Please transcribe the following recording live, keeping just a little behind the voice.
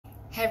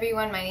Hey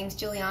everyone, my name's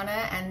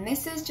Juliana, and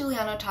this is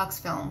Juliana Talks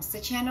Films, the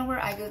channel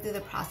where I go through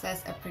the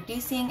process of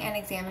producing and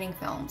examining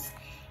films.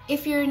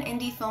 If you're an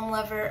indie film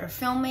lover or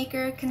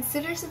filmmaker,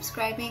 consider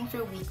subscribing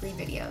for weekly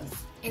videos.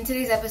 In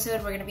today's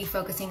episode, we're going to be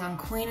focusing on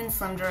Queen and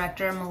Slim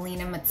director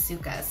Melina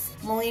Matsoukas.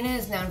 Melina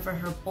is known for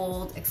her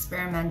bold,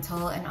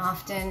 experimental, and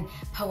often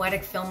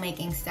poetic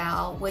filmmaking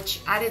style, which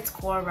at its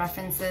core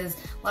references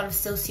a lot of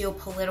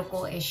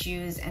socio-political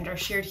issues and our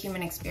shared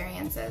human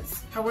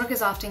experiences. Her work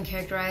is often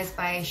characterized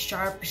by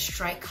sharp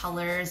strike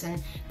colors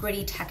and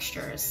gritty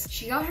textures.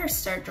 She got her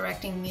start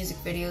directing music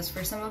videos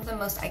for some of the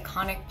most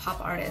iconic pop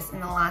artists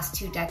in the last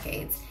 2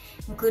 decades,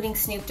 including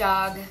Snoop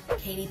Dogg,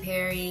 Katy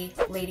Perry,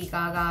 Lady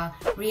Gaga,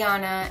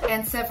 Rihanna,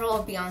 and several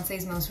of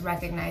Beyonce's most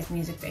recognized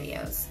music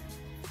videos.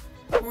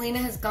 Melina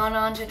has gone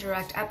on to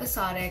direct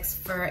episodics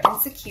for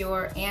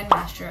Insecure and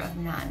Master of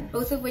None,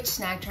 both of which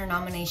snagged her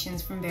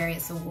nominations from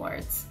various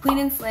awards. Queen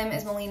and Slim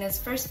is Melina's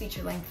first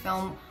feature-length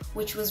film,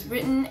 which was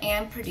written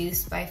and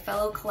produced by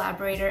fellow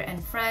collaborator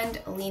and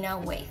friend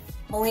Lena Waithe.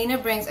 Melina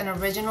brings an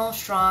original,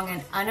 strong,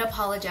 and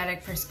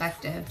unapologetic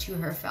perspective to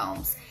her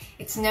films.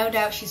 It's no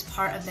doubt she's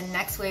part of the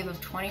next wave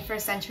of 21st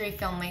century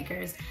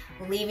filmmakers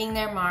leaving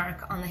their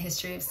mark on the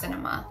history of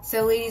cinema.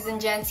 So ladies and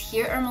gents,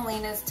 here are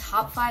Melina's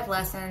top 5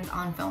 lessons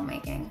on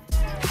filmmaking.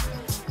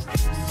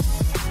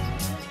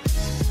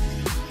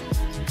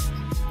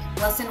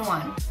 Lesson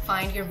 1,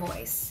 find your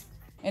voice.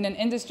 In an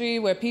industry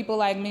where people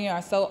like me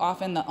are so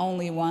often the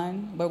only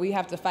one, where we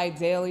have to fight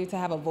daily to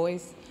have a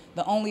voice,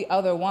 the only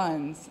other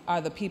ones are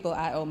the people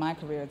I owe my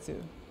career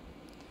to.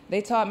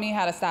 They taught me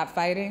how to stop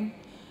fighting,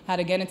 how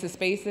to get into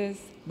spaces,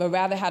 but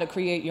rather how to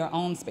create your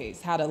own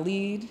space, how to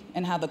lead,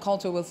 and how the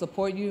culture will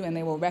support you and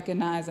they will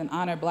recognize and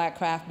honor Black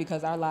craft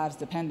because our lives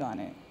depend on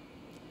it.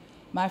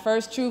 My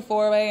first true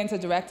foray into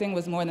directing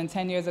was more than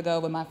 10 years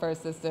ago with my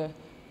first sister,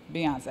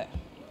 Beyonce.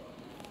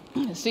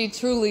 She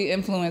truly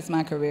influenced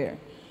my career.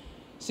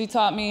 She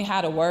taught me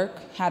how to work,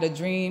 how to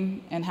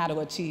dream, and how to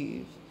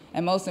achieve.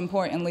 And most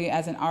importantly,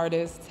 as an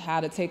artist, how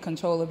to take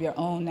control of your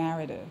own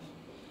narrative.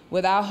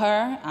 Without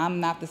her, I'm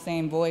not the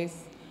same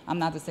voice, I'm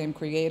not the same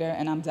creator,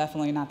 and I'm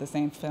definitely not the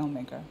same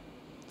filmmaker.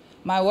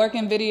 My work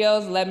in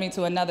videos led me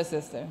to another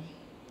sister.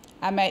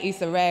 I met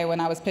Issa Rae when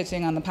I was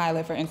pitching on the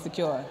pilot for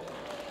Insecure.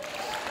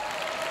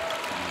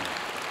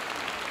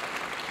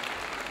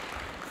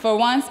 For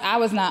once, I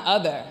was not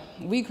other.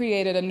 We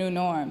created a new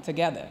norm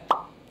together.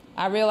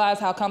 I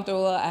realized how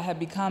comfortable I had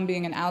become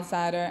being an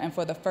outsider, and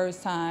for the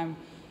first time,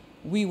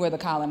 we were the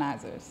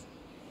colonizers.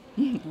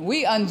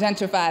 We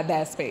ungentrified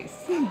that space.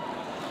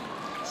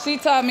 She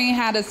taught me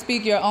how to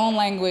speak your own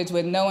language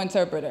with no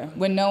interpreter,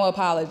 with no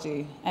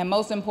apology, and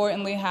most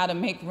importantly, how to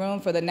make room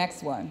for the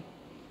next one.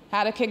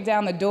 How to kick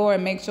down the door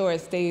and make sure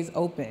it stays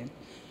open.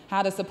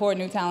 How to support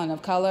new talent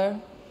of color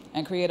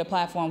and create a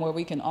platform where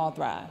we can all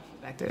thrive.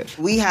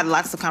 We had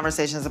lots of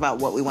conversations about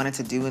what we wanted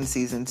to do in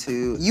season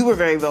 2. You were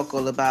very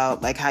vocal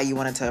about like how you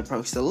wanted to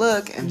approach the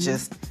look and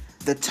just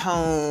the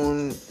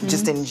tone,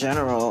 just in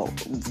general.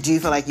 Do you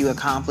feel like you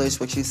accomplished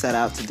what you set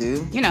out to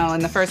do? You know,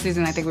 in the first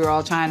season, I think we were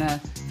all trying to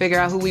figure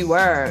out who we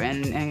were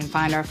and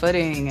find our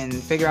footing and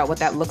figure out what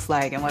that looks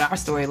like and what our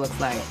story looks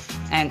like.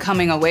 And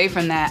coming away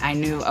from that, I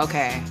knew,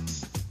 okay,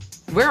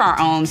 we're our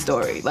own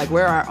story. Like,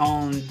 we're our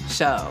own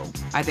show.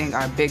 I think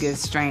our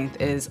biggest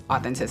strength is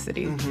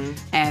authenticity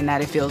and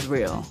that it feels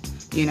real,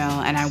 you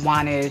know? And I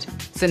wanted,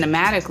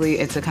 cinematically,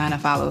 it to kind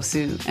of follow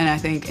suit. And I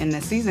think in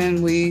this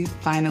season, we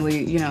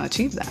finally, you know,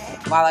 achieved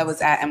that. While I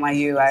was at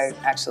NYU, I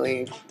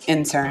actually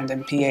interned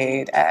and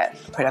PA'd at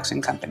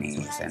production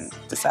companies and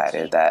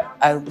decided that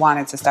I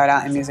wanted to start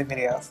out in music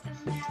videos.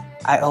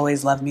 I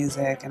always loved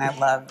music, and I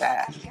love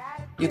that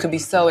you can be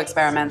so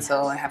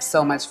experimental and have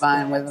so much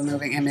fun with a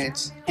moving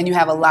image, and you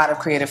have a lot of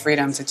creative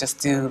freedom to just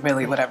do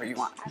really whatever you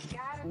want.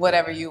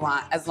 Whatever you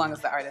want, as long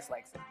as the artist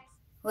likes it.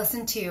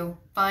 Lesson 2,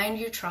 find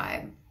your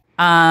tribe.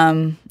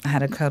 I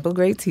had a couple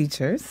great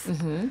teachers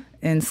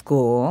in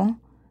school.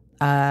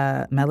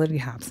 Melody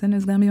Hobson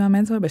is gonna be my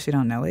mentor, but she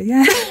don't know it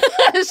yet.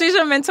 She's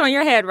your mentor in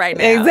your head right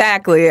now.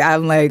 Exactly.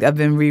 I've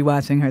been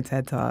rewatching her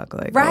TED Talk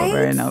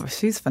over and over.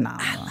 She's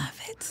phenomenal. I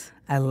love it.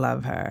 I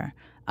love her.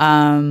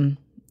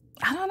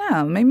 I don't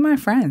know, maybe my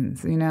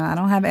friends, you know. I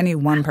don't have any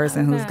one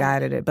person who's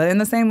guided it. But in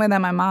the same way that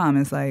my mom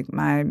is like,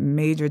 my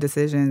major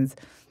decisions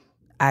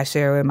I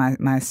share with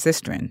my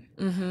sister.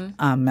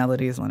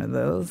 Melody is one of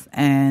those.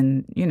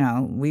 And, you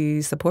know,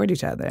 we support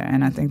each other.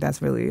 And I think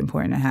that's really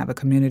important, to have a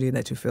community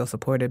that you feel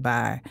supported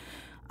by,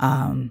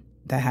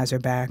 that has your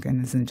back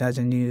and isn't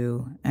judging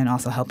you and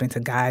also helping to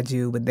guide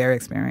you with their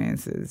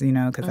experiences, you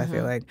know, because I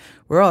feel like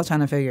we're all trying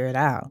to figure it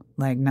out.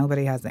 Like,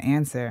 nobody has the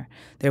answer.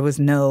 There was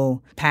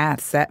no path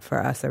set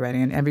for us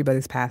already, and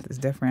everybody's path is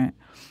different.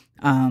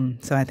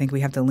 So I think we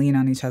have to lean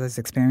on each other's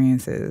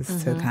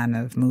experiences to kind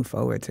of move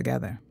forward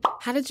together.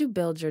 How did you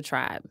build your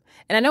tribe?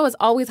 And I know it's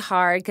always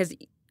hard because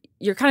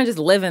you're kind of just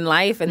living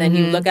life, and then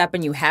you look up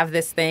and you have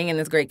this thing and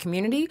this great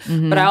community.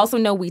 But I also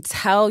know we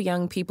tell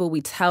young people,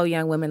 we tell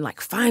young women, like,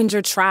 find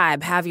your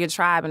tribe, have your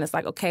tribe. And it's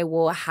like, okay,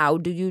 well, how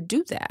do you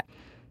do that?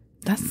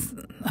 That's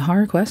a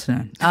hard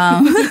question.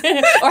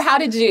 Or how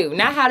did you?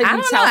 Not how did you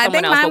tell someone else? I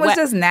think mine but was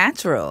just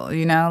natural,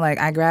 you know? Like,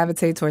 I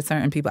gravitate towards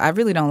certain people. I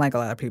really don't like a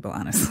lot of people,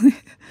 honestly.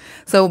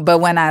 But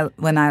when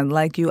I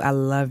like you, I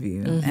love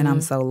you. And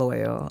I'm so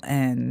loyal.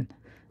 And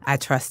I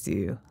trust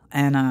you.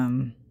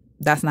 And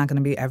that's not going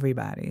to be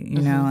everybody,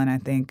 you know? And I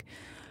think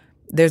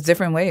there's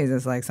different ways.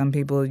 It's like some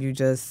people you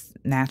just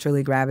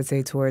naturally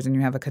gravitate towards and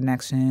you have a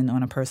connection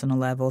on a personal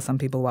level. Some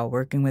people, while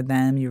working with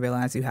them, you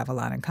realize you have a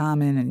lot in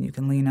common and you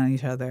can lean on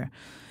each other.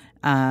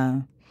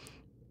 And,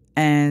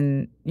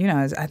 you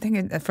know, I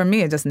think for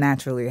me, it just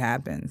naturally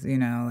happens, you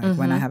know, like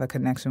when I have a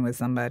connection with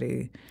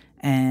somebody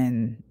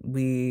and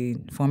we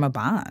form a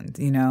bond,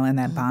 you know, and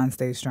that bond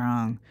stays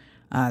strong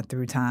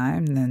through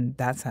time, then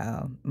that's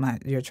how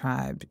your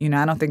tribe, you know,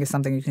 I don't think it's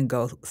something you can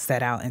go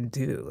set out and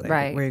do. Like,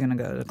 right. Where you're going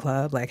to go to the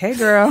club, like, hey,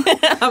 girl,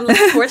 I'm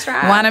looking for a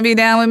tribe. Want to be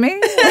down with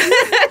me?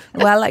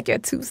 Well, I like your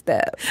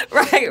two-step.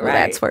 Right.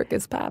 That twerk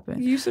is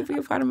popping. You should be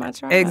a part of my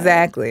tribe.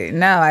 Exactly.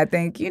 No, I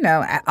think, you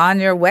know, on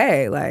your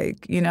way,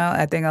 like, you know,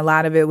 I think a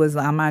lot of it was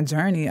on my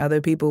journey. Other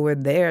people were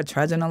there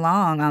trudging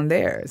along on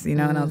theirs, you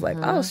know, and I was like,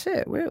 oh,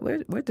 shit,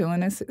 we're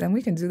doing this and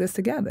we can do this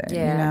together, you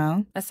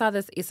know? I saw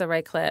this Issa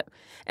Rae clip,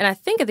 and I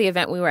think at the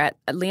event we were at,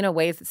 Lena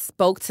Waithe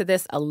spoke to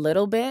this a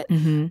little bit,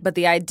 but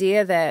the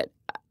idea that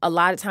a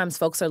lot of times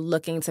folks are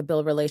looking to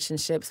build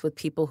relationships with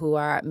people who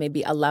are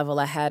maybe a level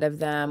ahead of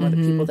them or the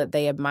people that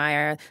they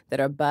admire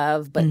that are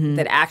above, but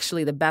that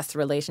actually the best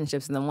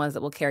relationships and the ones that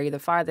will carry you the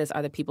farthest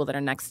are the people that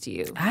are next to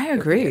you. I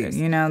agree.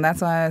 You know,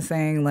 that's why I was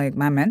saying, like,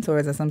 my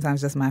mentors are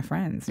sometimes just my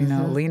friends. You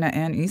know, Lena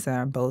and Issa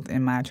are both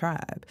in my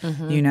tribe,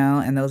 you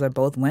know, and those are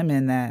both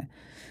women that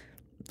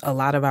a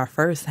lot of our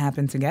firsts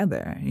happened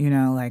together. You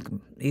know, like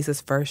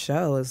Issa's first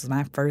show is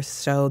my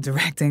first show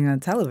directing on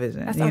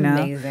television. That's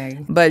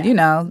amazing. But, you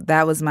know,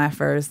 that was my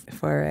first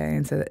foray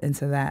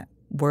into that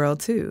world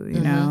too, you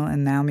know,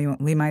 and now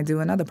we might do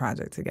another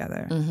project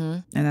together.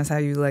 And that's how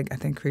you, like, I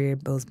think,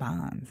 create those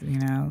bonds, you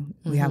know.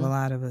 We have a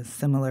lot of a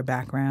similar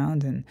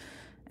background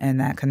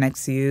and that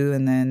connects you.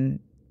 And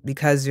then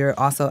because you're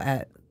also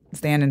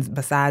standing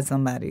beside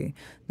somebody,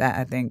 that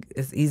I think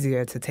is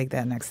easier to take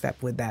that next step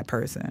with that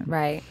person.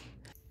 Right.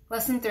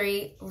 Lesson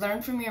 3,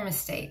 learn from your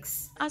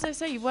mistakes. As I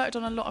say, you've worked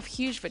on a lot of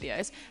huge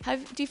videos.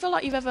 Do you feel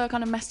like you've ever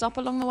kind of messed up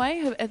along the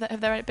way?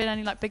 Have there been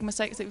any, like, big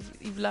mistakes that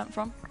you've learned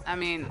from? I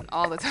mean,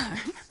 all the time.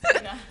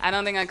 I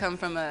don't think I come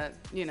from a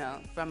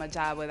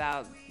job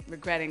without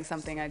regretting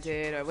something I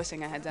did or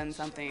wishing I had done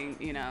something,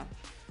 you know,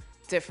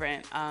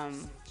 different.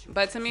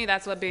 But to me,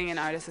 that's what being an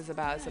artist is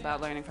about. It's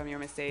about learning from your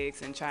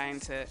mistakes and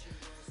trying to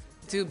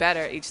do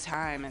better each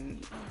time.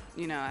 And,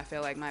 you know, I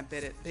feel like my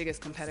biggest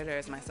competitor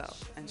is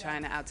myself and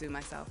trying to outdo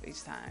myself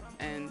each time.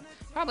 And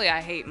probably I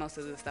hate most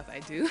of the stuff I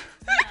do.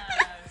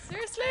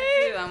 Seriously?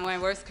 I'm my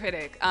worst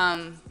critic.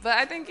 But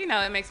I think, you know,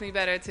 it makes me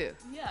better too.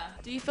 Yeah.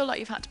 Do you feel like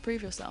you've had to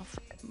prove yourself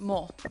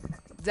more?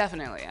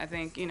 Definitely. I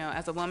think, you know,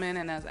 as a woman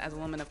and as a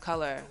woman of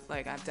color,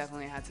 like, I've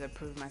definitely had to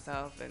prove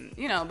myself. And,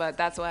 you know, but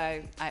that's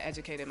why I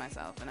educated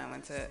myself and I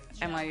went to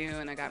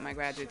NYU and I got my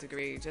graduate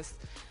degree.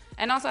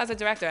 And also as a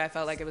director, I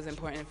felt like it was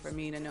important for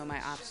me to know my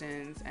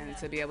options and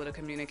to be able to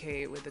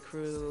communicate with the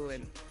crew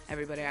and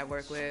everybody I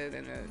work with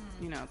in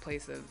a, you know,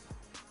 place of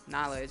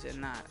knowledge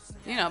and not,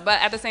 you know, but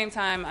at the same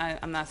time,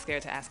 I'm not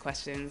scared to ask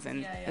questions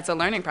and it's a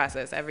learning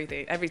process.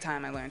 Every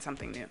time I learn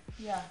something new.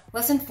 Yeah.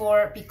 Lesson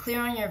 4, be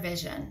clear on your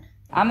vision.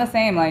 I'm the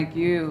same like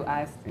you.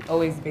 I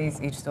always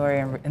base each story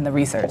in the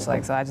research.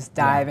 Like, so I just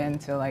dive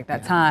into, like,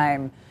 that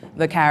time,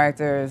 the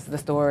characters, the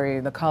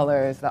story, the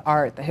colors, the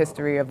art, the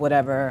history of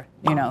whatever,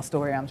 you know,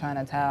 story I'm trying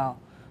to tell,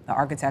 the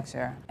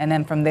architecture. And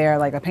then from there,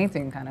 like, a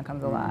painting kind of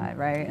comes alive,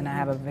 right? And I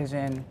have a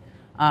vision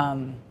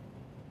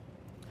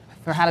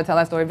for how to tell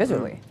that story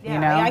visually, you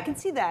know? I can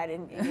see that.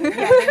 And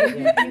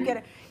you get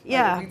it.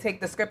 Yeah. Like, if you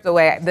take the script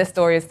away, this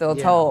story is still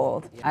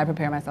told. I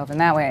prepare myself in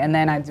that way. And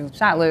then I do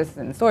shot lists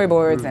and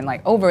storyboards and,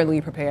 like,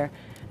 overly prepare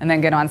and then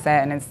get on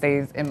set and it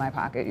stays in my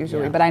pocket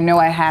usually. But I know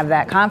I have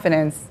that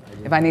confidence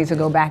if I need to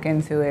go back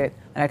into it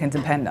that I can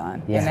depend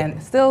on. And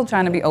then still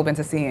trying to be open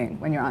to seeing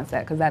when you're on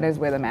set, because that is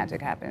where the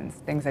magic happens.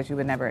 Things that you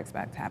would never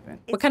expect happen.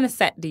 What kind of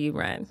set do you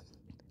run?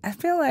 I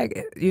feel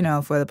like, you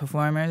know, for the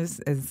performers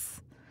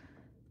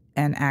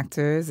and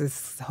actors,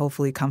 is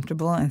hopefully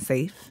comfortable and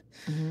safe.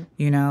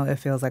 You know, it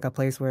feels like a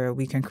place where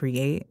we can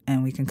create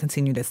and we can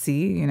continue to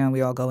see. You know, we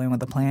all go in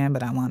with a plan,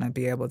 but I want to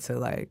be able to,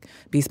 like,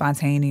 be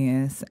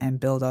spontaneous and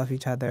build off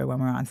each other when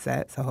we're on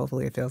set. So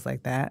hopefully it feels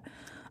like that.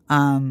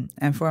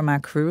 And for my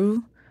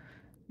crew,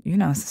 you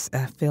know,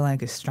 I feel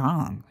like it's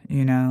strong.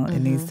 You know, it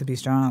needs to be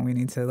strong. We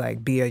need to,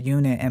 like, be a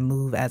unit and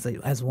move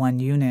as one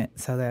unit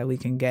so that we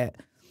can get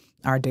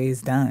our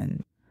days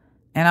done.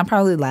 And I'm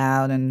probably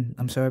loud, and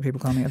I'm sure people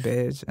call me a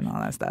bitch and all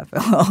that stuff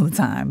all the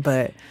time.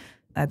 But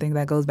I think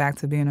that goes back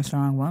to being a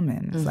strong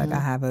woman. It's like I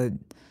have a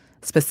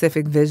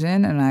specific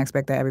vision, and I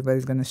expect that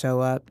everybody's going to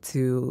show up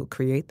to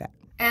create that.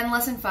 And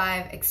lesson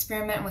 5,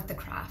 experiment with the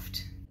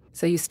craft.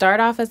 So you start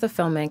off as a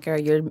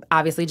filmmaker. You're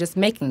obviously just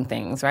making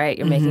things, right?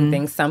 You're making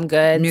things, some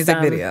good, Music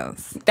some...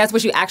 videos. That's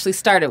what you actually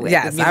started with.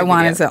 Yes, I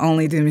wanted to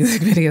only do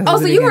music videos. Oh,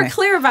 so you were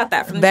clear about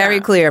that from the Very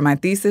jump. clear. My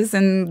thesis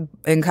in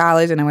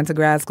college, and I went to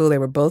grad school, they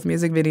were both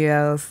music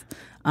videos.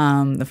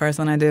 The first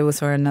one I did was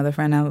for another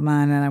friend of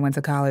mine that I went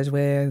to college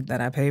with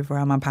that I paid for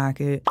out of my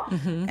pocket.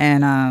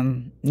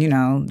 And, you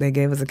know, they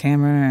gave us a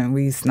camera and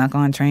we snuck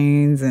on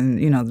trains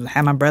and, you know,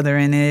 had my brother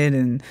in it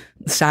and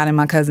shot in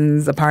my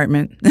cousin's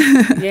apartment.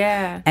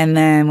 Yeah. And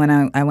then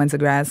when I went to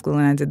grad school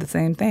and I did the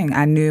same thing,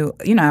 I knew,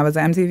 you know, I was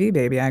an MTV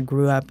baby. I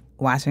grew up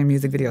watching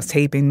music videos,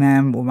 taping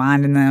them,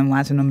 rewinding them,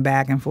 watching them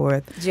back and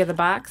forth. Did you have the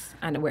box?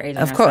 I know we're aging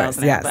Of ourselves course,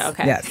 now, yes, but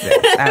okay.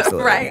 yes,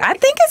 absolutely. Right. I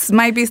think it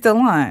might be still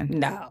on.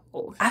 No.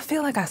 I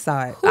feel like I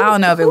saw it. I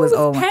don't know if it was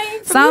old.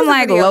 Some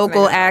like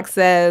local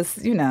access,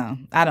 you know,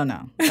 I don't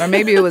know. Or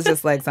maybe it was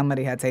just like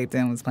somebody had taped it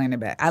and was playing it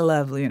back. I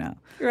love, you know,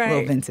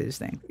 little vintage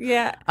thing.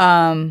 Yeah.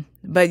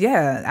 But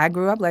yeah, I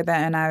grew up like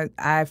that and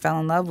I fell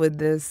in love with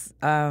this,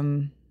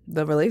 the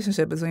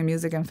relationship between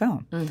music and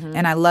film.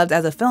 And I loved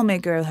as a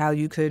filmmaker how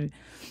you could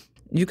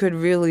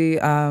really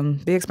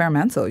be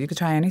experimental. You could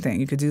try anything.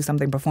 You could do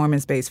something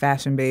performance-based,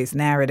 fashion-based,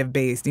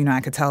 narrative-based. You know,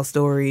 I could tell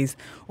stories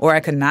or I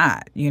could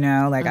not, you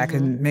know. Like, I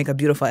could make a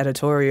beautiful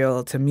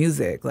editorial to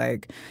music.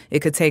 Like,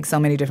 it could take so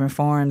many different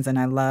forms, and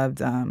I loved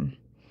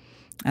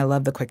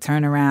the quick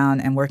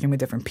turnaround and working with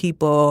different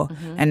people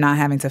and not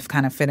having to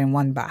kind of fit in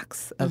one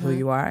box of who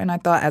you are. And I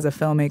thought as a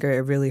filmmaker,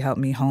 it really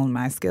helped me hone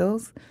my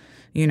skills.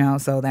 You know,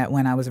 so that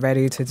when I was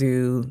ready to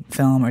do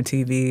film or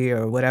TV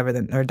or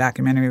whatever, or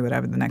documentary,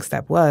 whatever the next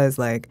step was,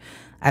 like,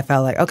 I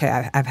felt like,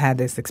 okay, I've had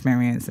this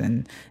experience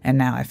and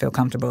now I feel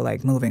comfortable,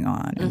 like, moving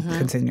on and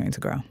continuing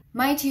to grow.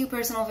 My two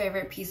personal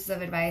favorite pieces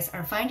of advice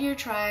are find your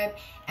tribe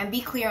and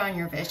be clear on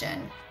your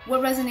vision.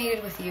 What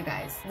resonated with you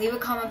guys? Leave a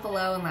comment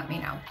below and let me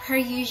know. Per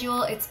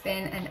usual, it's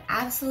been an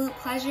absolute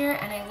pleasure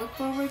and I look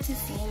forward to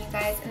seeing you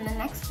guys in the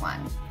next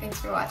one. Thanks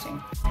for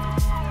watching.